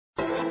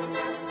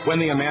When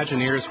the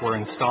Imagineers were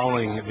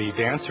installing the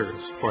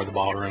dancers for the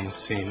ballroom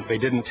scene, they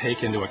didn't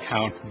take into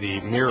account the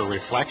mirror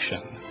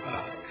reflection.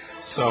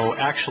 So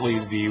actually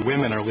the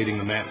women are leading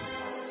the men.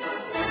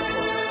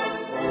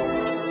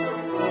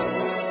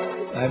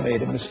 I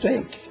made a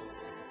mistake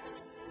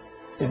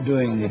in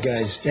doing the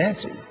guys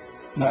dancing,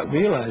 not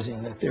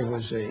realizing that there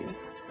was an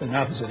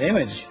opposite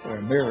image or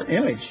a mirror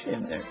image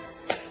in there.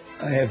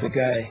 I have the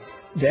guy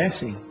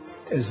dancing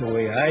as the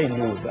way I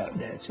knew about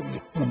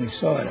dancing. When we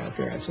saw it out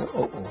there, I said,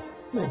 uh-oh,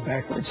 we're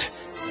backwards.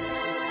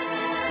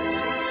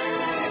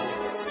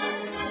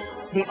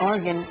 The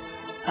organ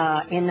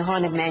in the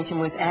Haunted Mansion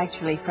was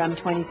actually from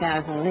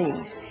 20,000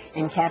 Leagues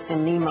in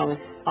Captain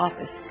Nemo's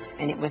office,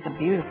 and it was a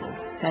beautiful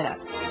setup.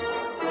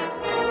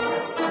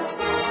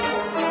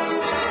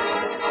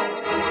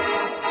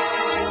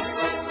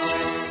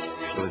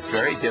 It was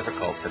very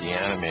difficult for the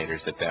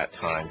animators at that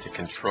time to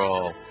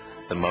control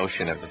the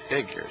motion of the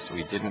figures.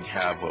 We didn't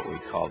have what we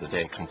call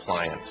today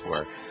compliance,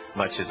 where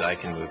much as I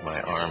can move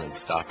my arm and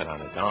stop it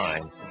on a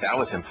dime, that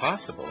was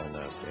impossible in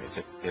those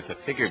days. If a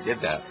figure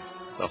did that,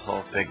 the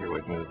whole figure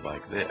would move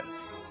like this.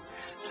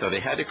 So they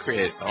had to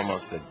create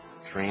almost a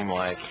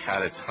dreamlike,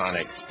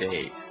 catatonic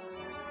state.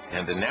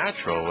 And the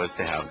natural was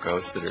to have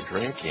ghosts that are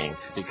drinking,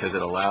 because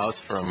it allows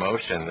for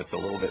emotion that's a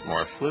little bit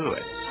more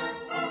fluid.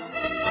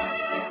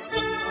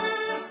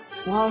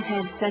 Walt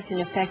had such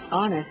an effect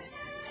on us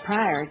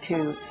prior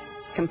to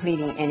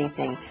completing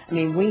anything. I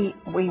mean, we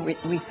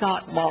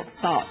thought Walt's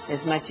thoughts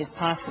as much as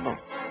possible.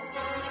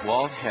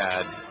 Walt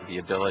had the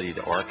ability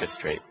to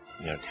orchestrate,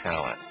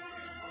 talent.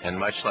 And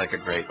much like a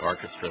great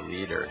orchestra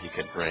leader, he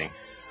could bring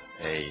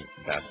a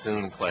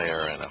bassoon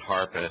player and a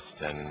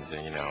harpist and,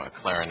 a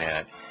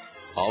clarinet,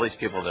 all these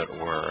people that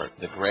were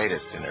the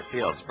greatest in their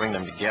fields, bring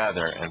them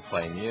together and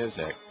play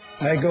music.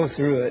 I go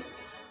through it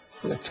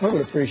with a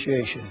total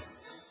appreciation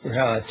for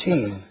how a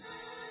team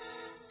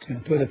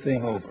can put a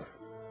thing over.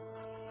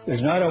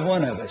 There's not a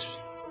one of us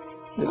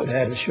that would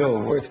have a show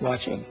worth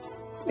watching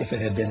if it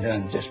had been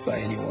done just by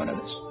any one of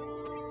us.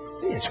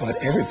 It's what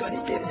everybody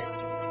did.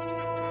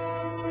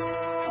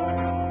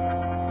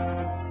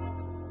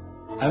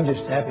 I'm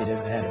just happy to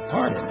have had a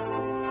part in it.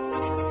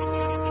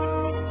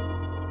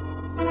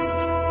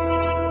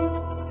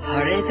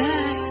 Hurry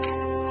back,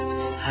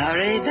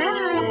 hurry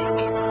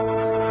back.